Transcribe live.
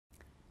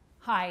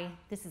Hi,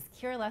 this is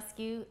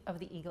Leskew of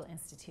the Eagle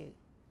Institute.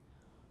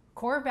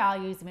 Core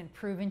values have been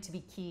proven to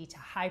be key to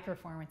high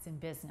performance in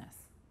business.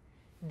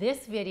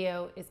 This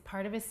video is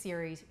part of a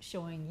series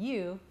showing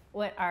you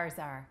what ours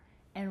are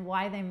and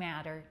why they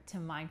matter to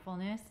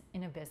mindfulness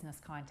in a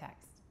business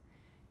context.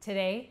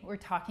 Today, we're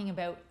talking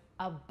about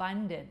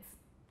abundance,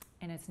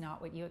 and it's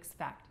not what you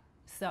expect.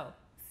 So,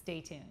 stay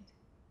tuned.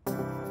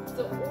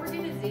 So,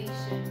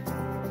 organizations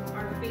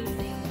are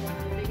facing one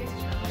of the biggest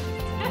challenges.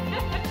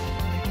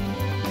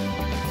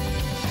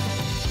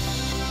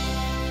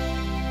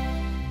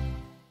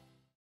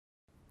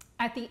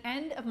 At the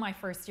end of my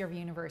first year of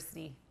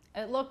university,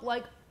 it looked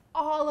like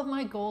all of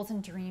my goals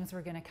and dreams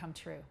were going to come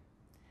true.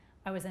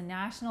 I was a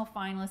national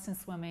finalist in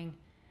swimming,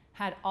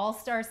 had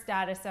all-star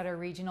status at a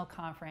regional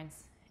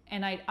conference,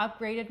 and I'd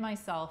upgraded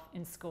myself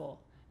in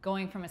school,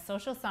 going from a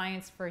social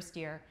science first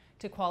year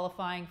to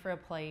qualifying for a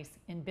place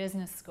in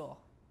business school.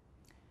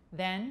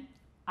 Then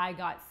I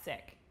got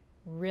sick,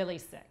 really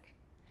sick.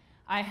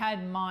 I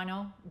had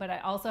mono, but I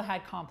also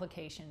had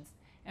complications.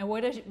 And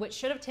what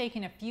should have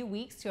taken a few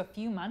weeks to a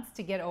few months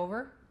to get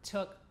over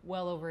took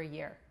well over a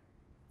year.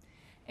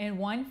 In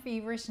one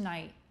feverish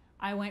night,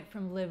 I went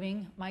from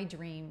living my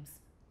dreams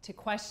to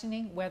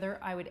questioning whether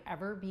I would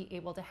ever be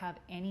able to have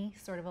any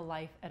sort of a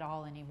life at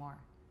all anymore.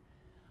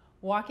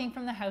 Walking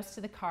from the house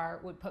to the car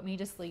would put me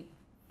to sleep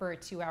for a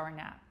 2-hour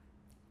nap.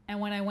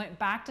 And when I went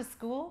back to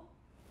school,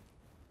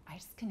 I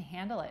just couldn't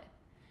handle it.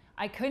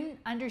 I couldn't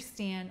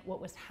understand what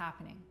was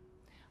happening.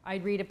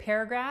 I'd read a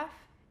paragraph,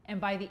 and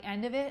by the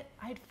end of it,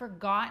 I'd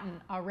forgotten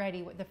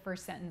already what the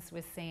first sentence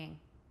was saying.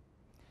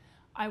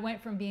 I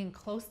went from being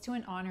close to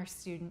an honor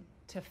student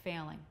to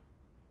failing,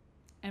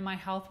 and my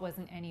health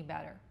wasn't any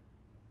better.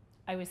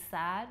 I was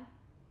sad,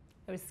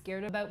 I was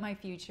scared about my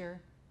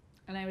future,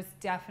 and I was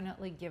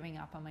definitely giving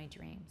up on my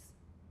dreams.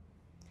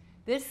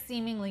 This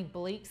seemingly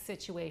bleak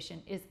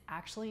situation is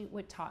actually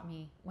what taught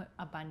me what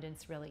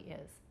abundance really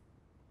is.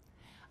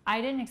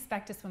 I didn't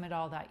expect to swim at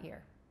all that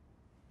year,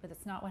 but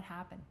that's not what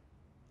happened.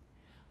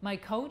 My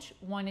coach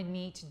wanted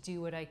me to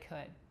do what I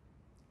could.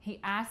 He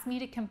asked me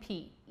to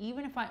compete,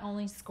 even if I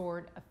only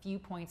scored a few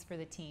points for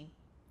the team.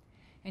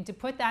 And to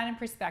put that in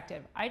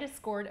perspective, I'd have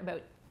scored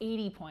about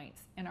 80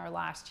 points in our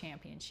last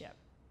championship.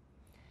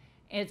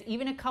 And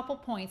even a couple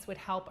points would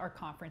help our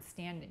conference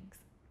standings.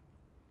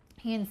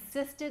 He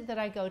insisted that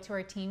I go to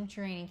our team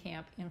training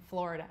camp in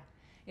Florida,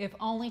 if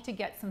only to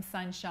get some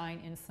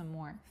sunshine and some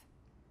warmth.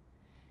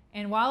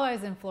 And while I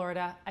was in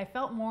Florida, I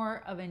felt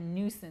more of a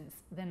nuisance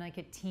than like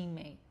a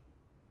teammate.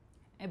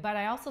 But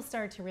I also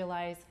started to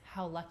realize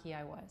how lucky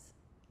I was.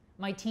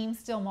 My team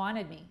still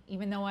wanted me,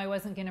 even though I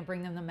wasn't going to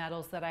bring them the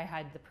medals that I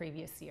had the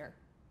previous year.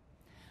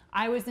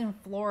 I was in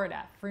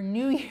Florida for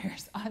New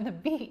Year's on the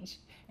beach,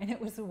 and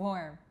it was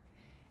warm.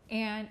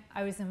 And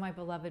I was in my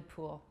beloved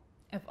pool,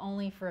 if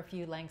only for a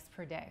few lengths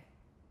per day.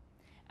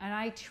 And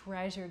I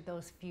treasured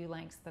those few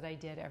lengths that I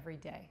did every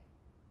day.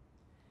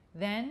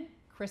 Then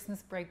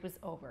Christmas break was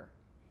over.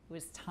 It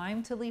was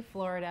time to leave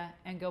Florida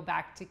and go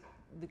back to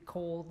the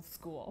cold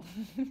school.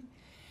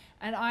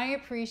 And I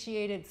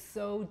appreciated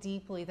so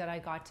deeply that I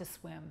got to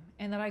swim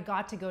and that I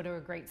got to go to a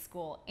great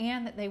school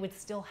and that they would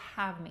still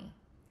have me.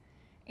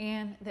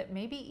 And that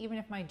maybe even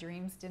if my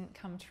dreams didn't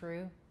come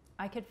true,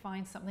 I could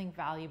find something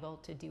valuable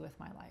to do with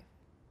my life.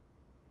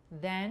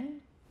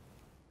 Then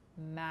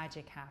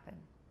magic happened.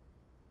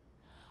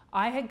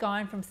 I had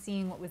gone from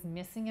seeing what was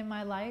missing in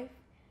my life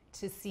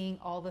to seeing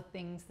all the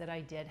things that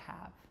I did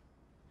have.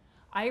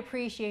 I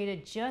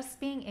appreciated just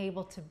being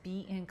able to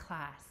be in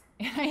class.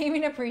 And I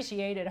even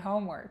appreciated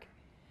homework.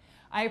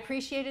 I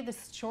appreciated the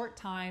short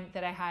time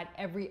that I had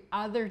every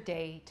other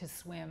day to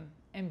swim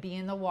and be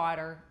in the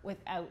water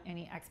without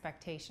any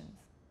expectations.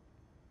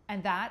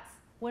 And that's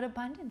what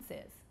abundance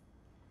is.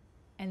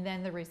 And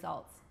then the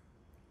results.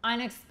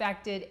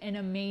 Unexpected and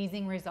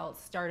amazing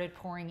results started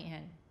pouring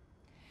in.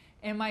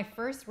 In my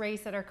first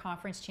race at our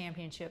conference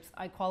championships,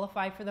 I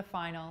qualified for the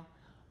final,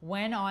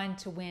 went on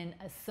to win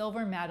a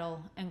silver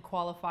medal, and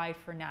qualified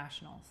for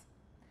nationals.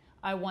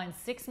 I won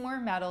 6 more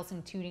medals,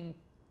 including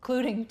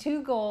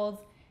 2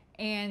 golds,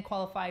 and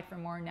qualified for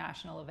more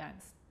national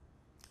events.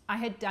 I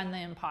had done the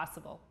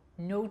impossible.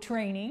 No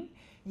training,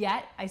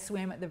 yet I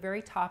swam at the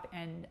very top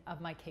end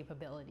of my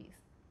capabilities.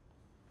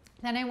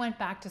 Then I went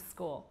back to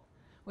school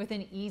with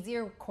an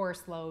easier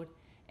course load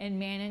and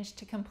managed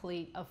to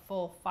complete a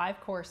full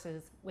 5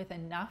 courses with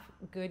enough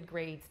good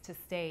grades to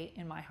stay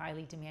in my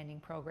highly demanding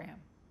program.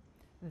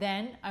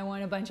 Then I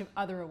won a bunch of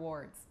other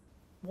awards.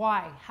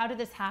 Why? How did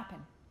this happen?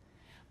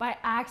 By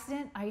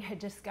accident, I had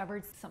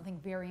discovered something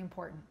very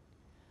important.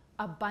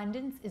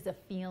 Abundance is a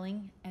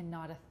feeling and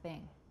not a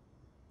thing.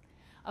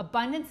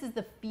 Abundance is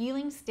the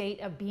feeling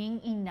state of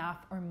being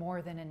enough or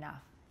more than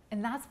enough.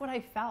 And that's what I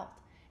felt.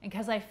 And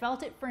because I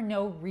felt it for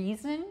no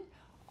reason,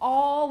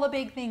 all the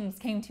big things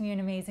came to me in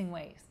amazing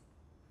ways.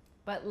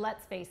 But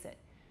let's face it,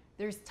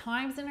 there's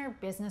times in our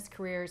business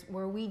careers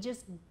where we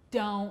just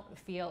don't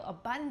feel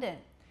abundant.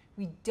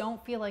 We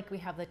don't feel like we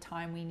have the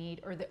time we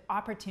need or the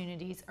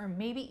opportunities or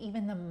maybe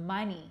even the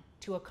money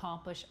to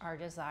accomplish our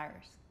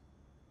desires.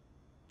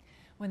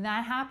 When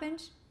that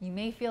happens, you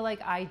may feel like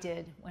I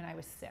did when I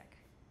was sick.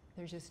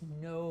 There's just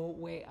no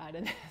way out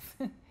of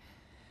this.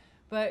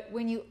 But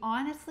when you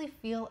honestly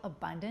feel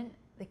abundant,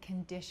 the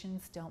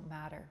conditions don't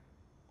matter.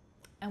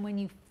 And when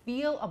you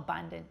feel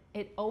abundant,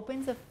 it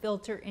opens a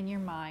filter in your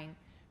mind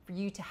for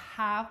you to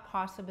have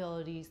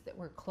possibilities that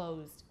were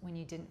closed when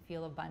you didn't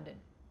feel abundant.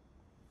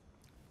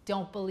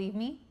 Don't believe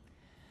me?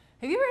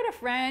 Have you ever had a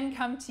friend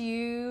come to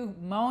you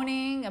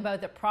moaning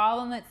about the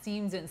problem that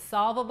seems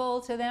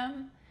insolvable to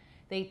them?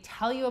 They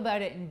tell you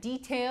about it in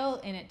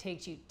detail and it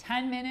takes you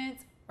 10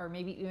 minutes or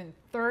maybe even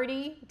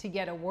 30 to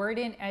get a word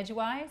in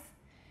edgewise.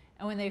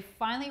 And when they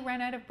finally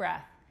run out of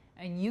breath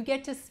and you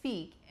get to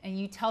speak and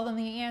you tell them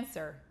the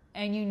answer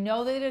and you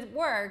know that it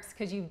works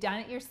because you've done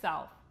it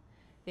yourself,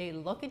 they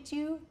look at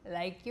you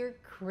like you're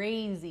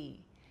crazy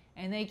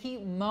and they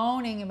keep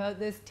moaning about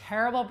this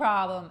terrible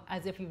problem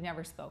as if you've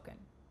never spoken.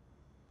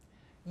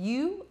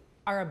 You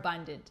are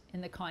abundant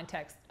in the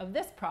context of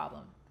this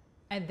problem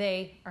and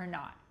they are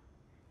not.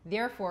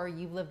 Therefore,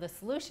 you've lived the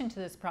solution to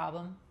this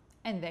problem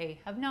and they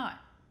have not.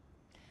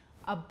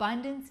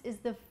 Abundance is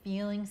the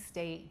feeling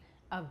state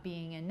of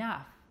being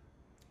enough.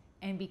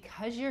 And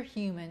because you're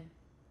human,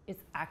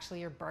 it's actually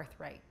your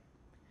birthright.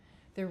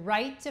 The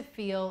right to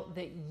feel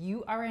that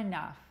you are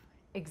enough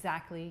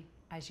exactly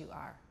as you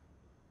are.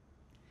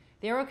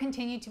 There will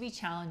continue to be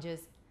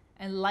challenges,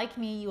 and like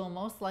me, you will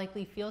most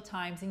likely feel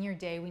times in your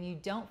day when you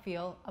don't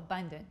feel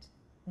abundant.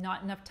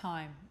 Not enough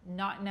time,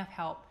 not enough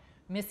help,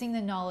 missing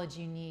the knowledge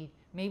you need,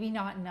 maybe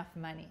not enough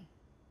money.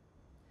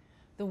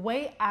 The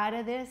way out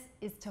of this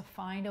is to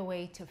find a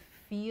way to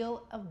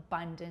feel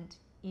abundant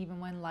even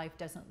when life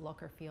doesn't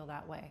look or feel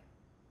that way.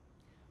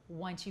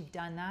 Once you've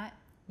done that,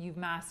 you've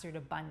mastered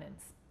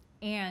abundance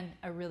and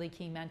a really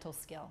key mental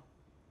skill.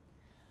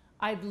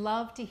 I'd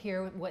love to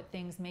hear what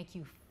things make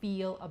you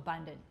feel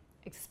abundant,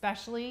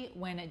 especially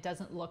when it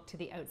doesn't look to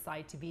the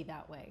outside to be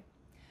that way.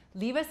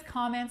 Leave us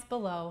comments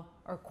below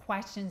or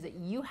questions that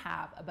you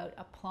have about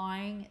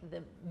applying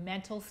the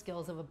mental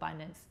skills of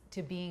abundance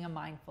to being a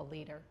mindful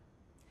leader.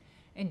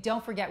 And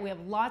don't forget, we have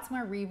lots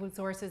more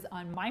resources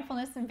on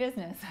mindfulness and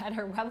business at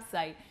our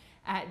website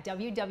at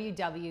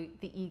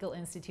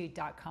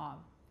www.theeagleinstitute.com.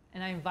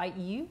 And I invite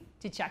you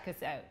to check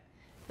us out.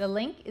 The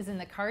link is in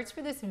the cards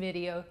for this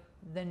video,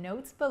 the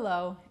notes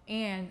below,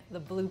 and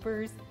the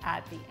bloopers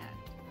at the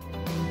end.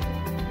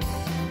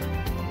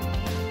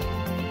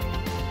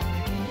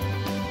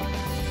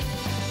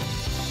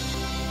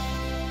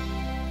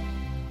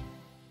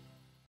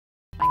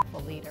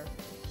 Mindful leader.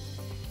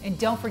 And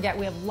don't forget,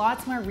 we have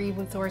lots more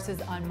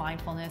resources on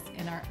mindfulness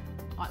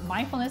on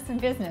mindfulness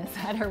and business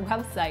at our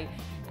website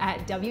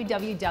at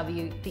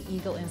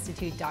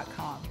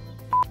www.theeagleinstitute.com.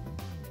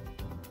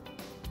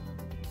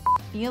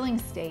 Feeling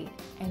state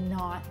and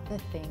not the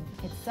thing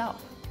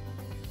itself.